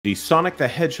The Sonic the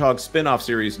Hedgehog spin-off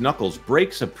series Knuckles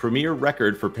breaks a premiere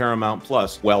record for Paramount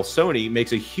Plus, while Sony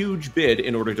makes a huge bid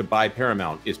in order to buy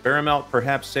Paramount. Is Paramount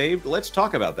perhaps saved? Let's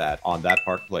talk about that on That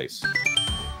Park Place.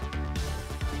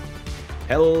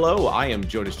 Hello, I am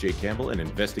Jonas J. Campbell, an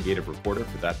investigative reporter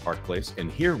for That Park Place,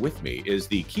 and here with me is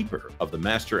the keeper of the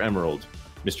Master Emerald,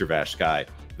 Mr. VashSky.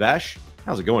 Vash,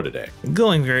 how's it going today?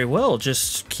 Going very well,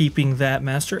 just keeping that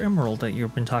Master Emerald that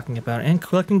you've been talking about and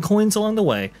collecting coins along the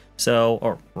way. So,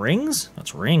 or rings?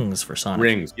 That's rings for Sonic.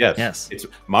 Rings, yes. Yes. It's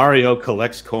Mario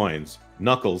collects coins,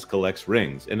 Knuckles collects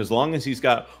rings, and as long as he's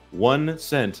got 1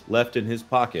 cent left in his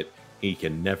pocket, he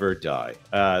can never die.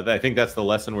 I think that's the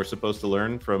lesson we're supposed to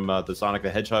learn from the Sonic the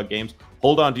Hedgehog games.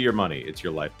 Hold on to your money. It's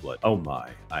your lifeblood. Oh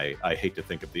my. I hate to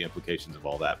think of the implications of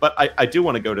all that. But I do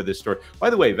want to go to this story.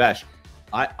 By the way, Vash,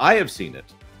 I have seen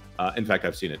it. In fact,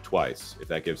 I've seen it twice, if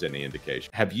that gives any indication.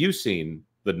 Have you seen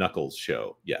the Knuckles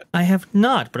show yet? I have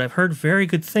not, but I've heard very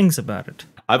good things about it.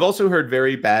 I've also heard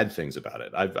very bad things about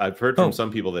it. I've heard from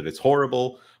some people that it's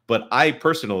horrible, but I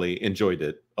personally enjoyed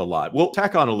it a lot. We'll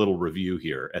tack on a little review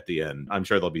here at the end. I'm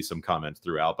sure there'll be some comments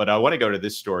throughout, but I want to go to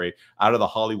this story out of the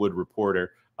Hollywood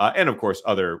Reporter. And of course,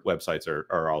 other websites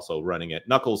are also running it.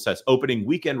 Knuckles sets opening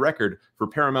weekend record for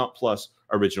Paramount Plus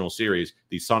original series.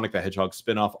 The Sonic the Hedgehog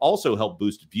spinoff also helped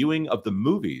boost viewing of the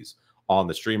movies on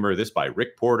the streamer. This by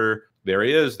Rick Porter. There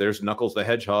he is. There's Knuckles the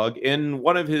Hedgehog in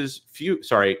one of his few.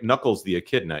 Sorry, Knuckles the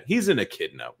Echidna. He's an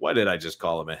echidna. Why did I just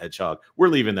call him a hedgehog? We're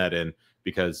leaving that in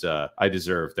because I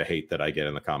deserve the hate that I get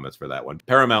in the comments for that one.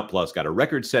 Paramount Plus got a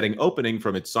record-setting opening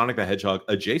from its Sonic the Hedgehog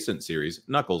adjacent series,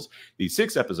 Knuckles, the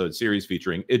 6-episode series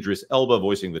featuring Idris Elba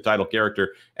voicing the title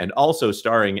character and also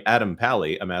starring Adam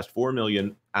Pally, amassed 4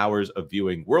 million hours of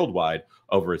viewing worldwide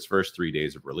over its first 3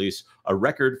 days of release, a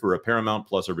record for a Paramount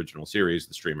Plus original series,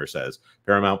 the streamer says.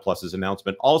 Paramount Plus's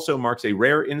announcement also marks a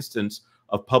rare instance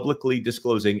of publicly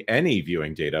disclosing any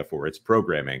viewing data for its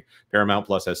programming. Paramount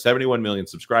Plus has 71 million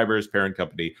subscribers, parent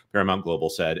company Paramount Global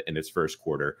said in its first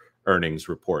quarter earnings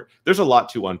report. There's a lot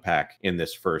to unpack in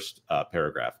this first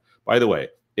paragraph. By the way,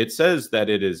 it says that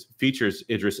features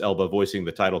Idris Elba voicing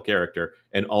the title character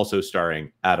and also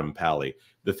starring Adam Pally.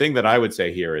 The thing that I would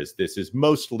say here is this is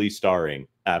mostly starring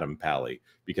Adam Pally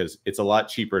because it's a lot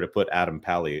cheaper to put Adam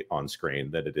Pally on screen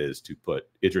than it is to put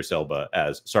Idris Elba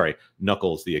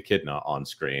Knuckles the Echidna on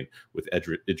screen with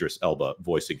Idris Elba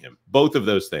voicing him. Both of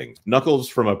those things. Knuckles,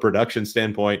 from a production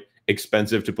standpoint,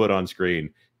 expensive to put on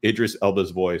screen. Idris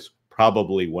Elba's voice,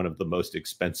 probably one of the most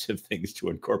expensive things to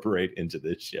incorporate into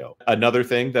this show. Another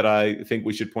thing that I think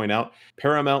we should point out,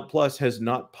 Paramount Plus has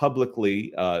not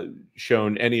publicly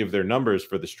shown any of their numbers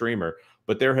for the streamer,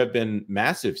 but there have been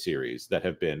massive series that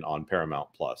have been on Paramount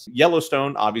Plus.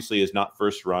 Yellowstone obviously is not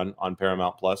first run on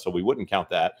Paramount Plus, so we wouldn't count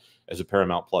that as a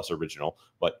Paramount Plus original,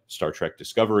 but Star Trek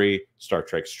Discovery, Star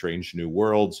Trek Strange New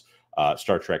Worlds,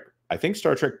 Star Trek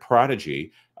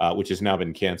Prodigy, which has now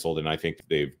been canceled, and I think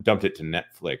they've dumped it to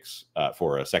Netflix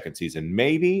for a second season.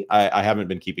 Maybe. I haven't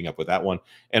been keeping up with that one.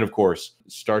 And of course,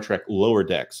 Star Trek Lower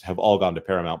Decks have all gone to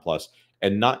Paramount Plus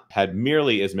and not had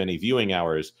nearly as many viewing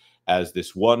hours as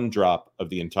this one drop of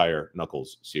the entire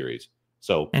Knuckles series.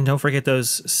 And don't forget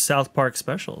those South Park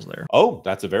specials there. Oh,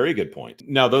 that's a very good point.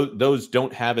 Now, those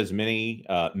don't have as many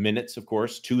minutes, of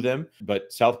course, to them,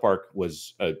 but South Park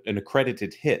was an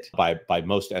accredited hit by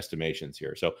most estimations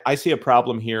here. So I see a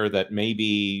problem here that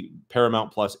maybe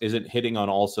Paramount Plus isn't hitting on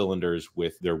all cylinders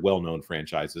with their well-known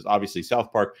franchises. Obviously,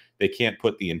 South Park, they can't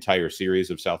put the entire series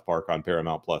of South Park on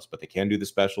Paramount Plus, but they can do the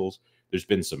specials. There's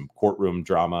been some courtroom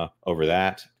drama over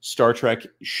that. Star Trek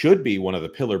should be one of the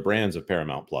pillar brands of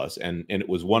Paramount Plus, and it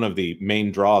was one of the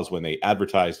main draws when they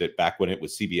advertised it back when it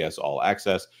was CBS All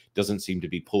Access. Doesn't seem to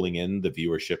be pulling in the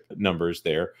viewership numbers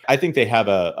there. I think they have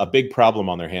a big problem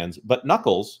on their hands, but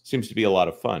Knuckles seems to be a lot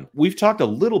of fun. We've talked a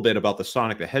little bit about the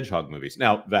Sonic the Hedgehog movies.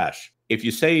 Now, Vash, if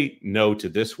you say no to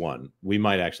this one, we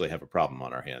might actually have a problem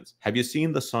on our hands. Have you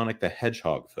seen the Sonic the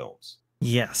Hedgehog films?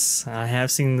 Yes, I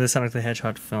have seen the Sonic the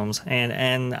Hedgehog films,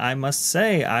 and I must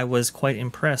say I was quite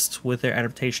impressed with their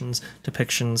adaptations,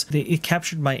 depictions. It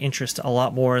captured my interest a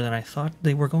lot more than I thought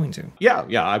they were going to. Yeah,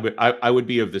 I would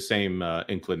be of the same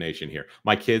inclination here.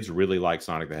 My kids really like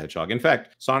Sonic the Hedgehog. In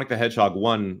fact, Sonic the Hedgehog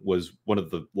 1 was one of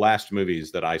the last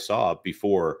movies that I saw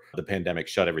before the pandemic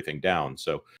shut everything down.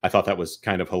 So I thought that was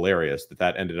kind of hilarious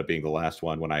that ended up being the last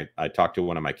one. When I talked to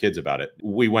one of my kids about it,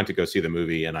 we went to go see the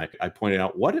movie, and I pointed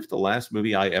out, what if the last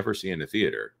movie I ever see in a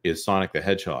theater is Sonic the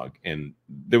Hedgehog? And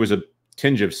there was a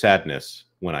tinge of sadness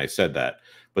when I said that.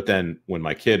 But then when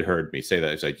my kid heard me say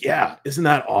that, he's like, yeah, isn't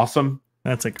that awesome?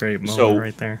 That's a great moment So,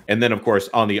 right there. and then of course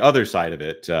on the other side of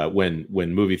it, when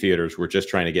movie theaters were just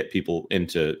trying to get people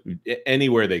into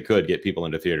anywhere they could get people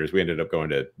into theaters, we ended up going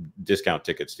to discount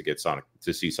tickets to get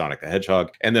to see Sonic the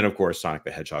Hedgehog, and then of course Sonic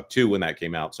the Hedgehog 2 when that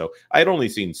came out. So I had only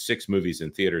seen 6 movies in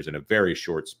theaters in a very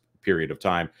short period of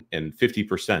time, and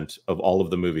 50% of all of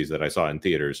the movies that I saw in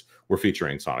theaters were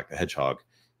featuring Sonic the Hedgehog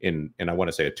in I want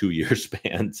to say a 2-year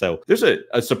span. So there's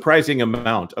a surprising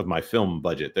amount of my film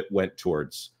budget that went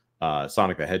towards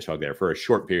Sonic the Hedgehog there for a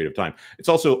short period of time. It's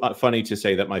also funny to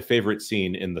say that my favorite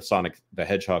scene in the Sonic the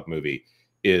Hedgehog movie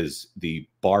is the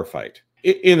bar fight.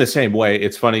 In the same way,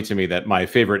 it's funny to me that my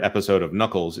favorite episode of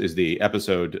Knuckles is the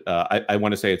episode, I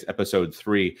want to say it's episode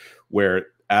 3, where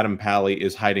Adam Pally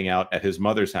is hiding out at his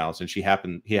mother's house, and he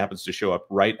happens to show up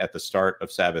right at the start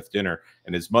of Sabbath dinner,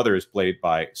 and his mother is played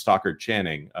by Stockard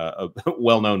Channing,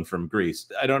 well known from Grease.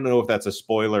 I don't know if that's a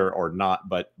spoiler or not,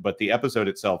 but the episode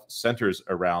itself centers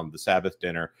around the Sabbath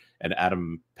dinner and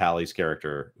Adam Pally's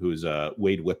character, who's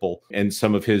Wade Whipple, and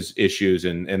some of his issues,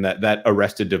 and that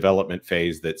arrested development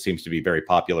phase that seems to be very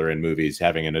popular in movies,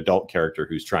 having an adult character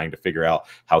who's trying to figure out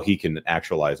how he can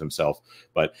actualize himself.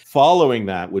 But following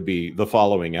that would be the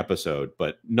following episode.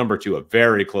 But number 2, a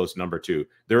very close number 2,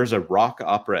 there is a rock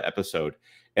opera episode.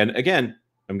 And again,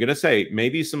 I'm going to say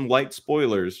maybe some light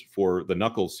spoilers for the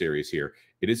Knuckles series here.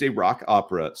 It is a rock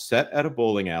opera set at a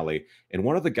bowling alley, and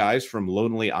one of the guys from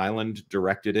Lonely Island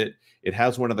directed it. It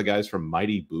has one of the guys from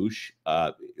Mighty Boosh,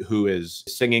 who is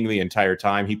singing the entire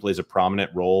time. He plays a prominent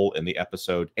role in the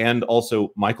episode. And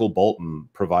also Michael Bolton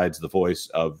provides the voice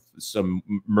of some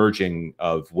merging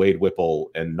of Wade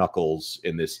Whipple and Knuckles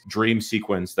in this dream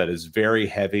sequence that is very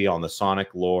heavy on the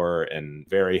Sonic lore and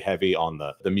very heavy on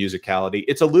the musicality.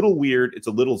 It's a little weird. It's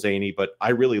a little zany, but I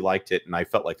really liked it, and I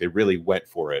felt like they really went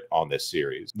for it on this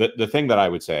series. The thing that I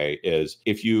would say is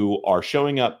if you are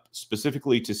showing up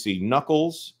specifically to see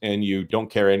Knuckles and you don't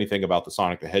care anything about the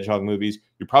Sonic the Hedgehog movies,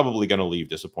 you're probably going to leave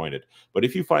disappointed. But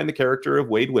if you find the character of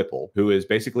Wade Whipple, who is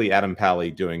basically Adam Pally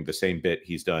doing the same bit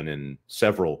he's done in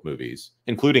several movies,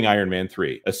 including Iron Man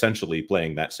 3, essentially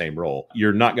playing that same role,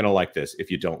 you're not going to like this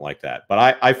if you don't like that.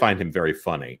 But I find him very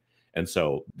funny. And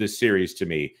so this series to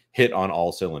me hit on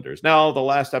all cylinders. Now, the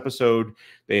last episode,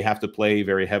 they have to play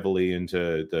very heavily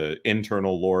into the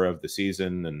internal lore of the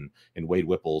season and Wade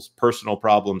Whipple's personal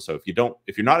problems. So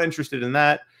if you're not interested in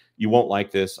that, you won't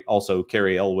like this. Also,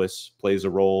 Carrie Elwes plays a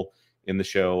role in the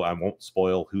show. I won't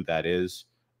spoil who that is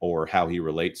or how he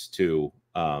relates to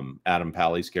Adam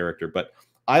Pally's character, but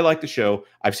I like the show.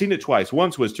 I've seen it twice.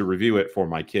 Once was to review it for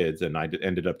my kids, and I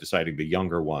ended up deciding the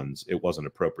younger ones, it wasn't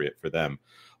appropriate for them.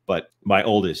 But my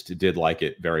oldest did like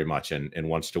it very much and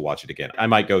wants to watch it again. I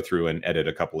might go through and edit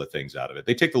a couple of things out of it.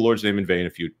 They take the Lord's name in vain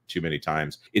a few too many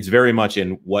times. It's very much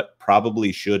in what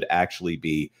probably should actually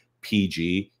be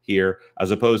PG here,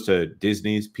 as opposed to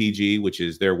Disney's PG, which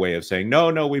is their way of saying,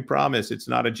 no, we promise it's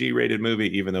not a G-rated movie,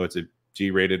 even though it's a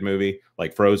G-rated movie.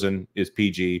 Like Frozen is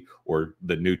PG, or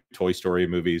the new Toy Story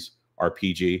movies are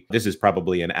PG. This is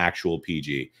probably an actual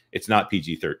PG. It's not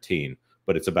PG-13,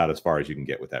 but it's about as far as you can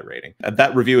get with that rating.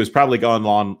 That review has probably gone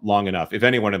long enough. If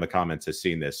anyone in the comments has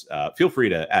seen this, feel free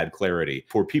to add clarity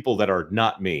for people that are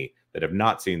not me, that have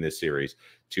not seen this series,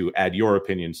 to add your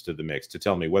opinions to the mix, to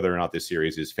tell me whether or not this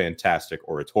series is fantastic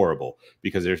or it's horrible,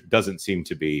 because there doesn't seem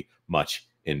to be much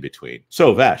in between.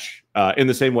 So Vash, in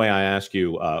the same way I ask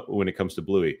you when it comes to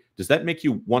Bluey, does that make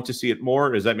you want to see it more?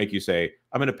 Or does that make you say,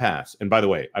 I'm going to pass? And by the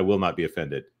way, I will not be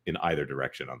offended in either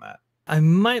direction on that. I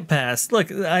might pass.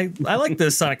 Look, I like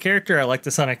the Sonic character. I like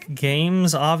the Sonic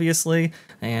games, obviously.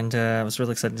 And I was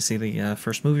really excited to see the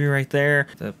first movie right there.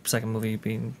 The second movie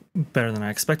being better than I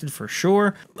expected, for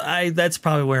sure. That's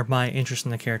probably where my interest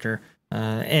in the character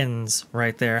ends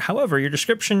right there. However, your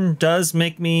description does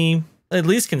make me at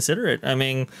least consider it. I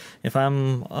mean, if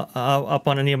I'm up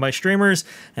on any of my streamers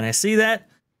and I see that,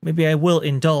 maybe I will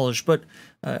indulge. But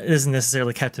it doesn't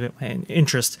necessarily captivate my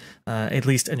interest, at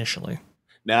least initially.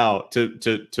 Now,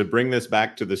 to bring this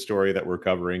back to the story that we're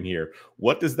covering here,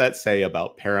 what does that say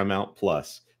about Paramount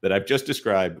Plus that I've just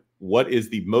described? What is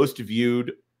the most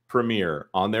viewed premiere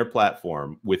on their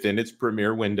platform within its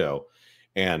premiere window?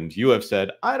 And you have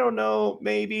said, I don't know,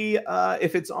 maybe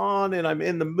if it's on and I'm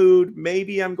in the mood,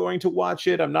 maybe I'm going to watch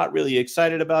it. I'm not really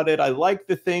excited about it. I like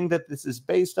the thing that this is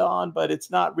based on, but it's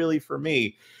not really for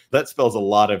me. That spells a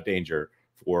lot of danger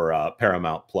for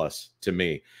Paramount Plus to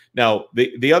me. Now,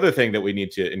 the other thing that we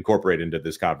need to incorporate into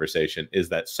this conversation is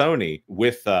that Sony,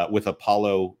 with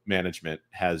Apollo Management,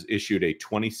 has issued a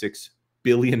 $26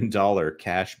 billion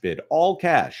cash bid, all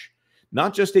cash,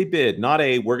 not just a bid, not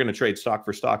a we're going to trade stock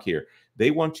for stock here. They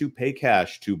want to pay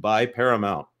cash to buy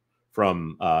Paramount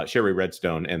from Sherry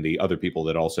Redstone and the other people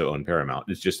that also own Paramount.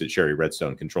 It's just that Sherry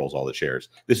Redstone controls all the shares.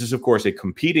 This is, of course, a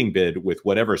competing bid with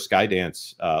whatever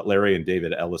Skydance, Larry and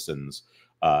David Ellison's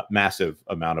massive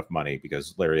amount of money,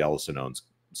 because Larry Ellison owns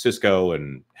Cisco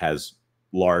and has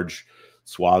large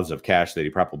swaths of cash that he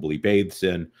probably bathes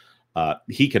in.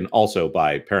 He can also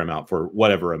buy Paramount for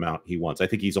whatever amount he wants. I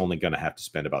think he's only going to have to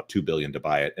spend about $2 billion to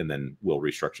buy it, and then we'll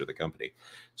restructure the company.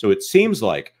 So it seems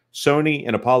like Sony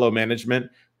and Apollo Management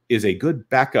is a good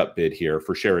backup bid here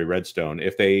for Sherry Redstone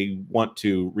if they want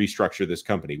to restructure this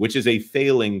company, which is a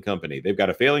failing company. They've got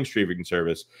a failing streaming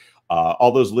service.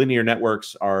 All those linear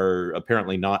networks are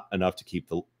apparently not enough to keep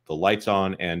the lights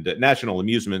on. And National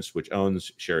Amusements, which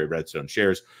owns Sherry Redstone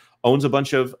shares, owns a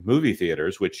bunch of movie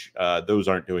theaters, which those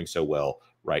aren't doing so well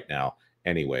right now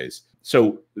anyways.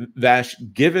 So Vash,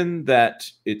 given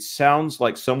that it sounds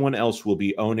like someone else will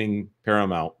be owning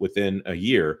Paramount within a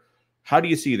year, how do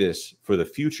you see this for the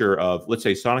future of, let's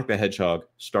say, Sonic the Hedgehog,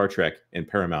 Star Trek, and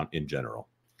Paramount in general?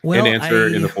 Well, an answer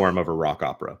in the form of a rock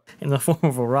opera. In the form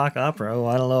of a rock opera? Well,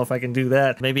 I don't know if I can do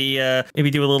that. Maybe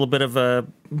do a little bit of a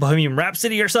Bohemian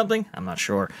Rhapsody or something? I'm not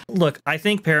sure. Look, I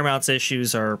think Paramount's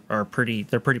issues are pretty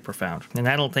profound. And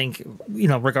I don't think,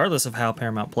 regardless of how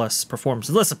Paramount Plus performs,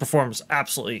 unless it performs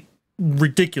absolutely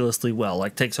ridiculously well,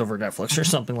 like takes over Netflix or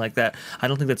something like that, I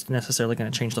don't think that's necessarily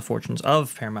going to change the fortunes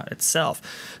of Paramount itself.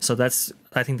 So that's,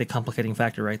 I think, the complicating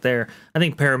factor right there. I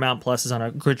think Paramount Plus is on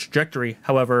a good trajectory.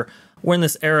 However, we're in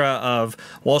this era of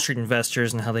Wall Street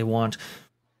investors and how they want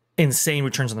insane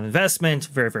returns on investment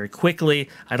very, very quickly.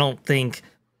 I don't think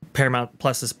Paramount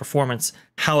Plus's performance,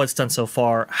 how it's done so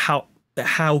far, how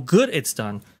good it's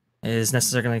done, is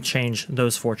necessarily going to change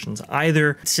those fortunes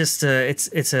either. It's just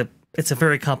it's a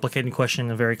very complicated question,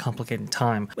 a very complicated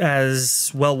time. As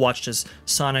well watched as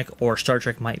Sonic or Star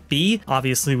Trek might be,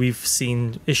 obviously we've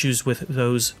seen issues with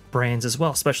those brands as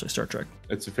well, especially Star Trek.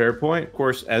 It's a fair point. Of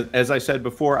course, as I said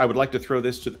before, I would like to throw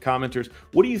this to the commenters.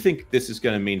 What do you think this is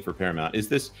going to mean for Paramount?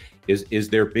 Is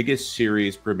their biggest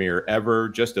series premiere ever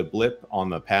just a blip on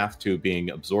the path to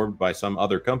being absorbed by some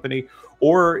other company?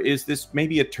 Or is this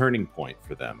maybe a turning point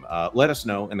for them? Let us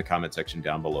know in the comment section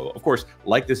down below. Of course,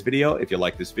 like this video if you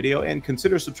like this video, and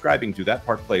consider subscribing to That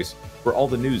Park Place for all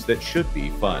the news that should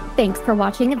be fun. Thanks for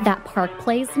watching That Park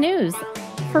Place News.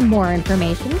 For more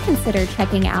information, consider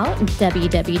checking out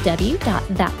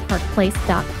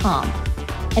www.thatparkplace.com.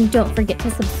 And don't forget to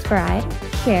subscribe,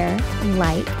 share,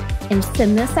 like, and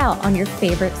send this out on your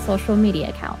favorite social media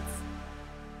accounts.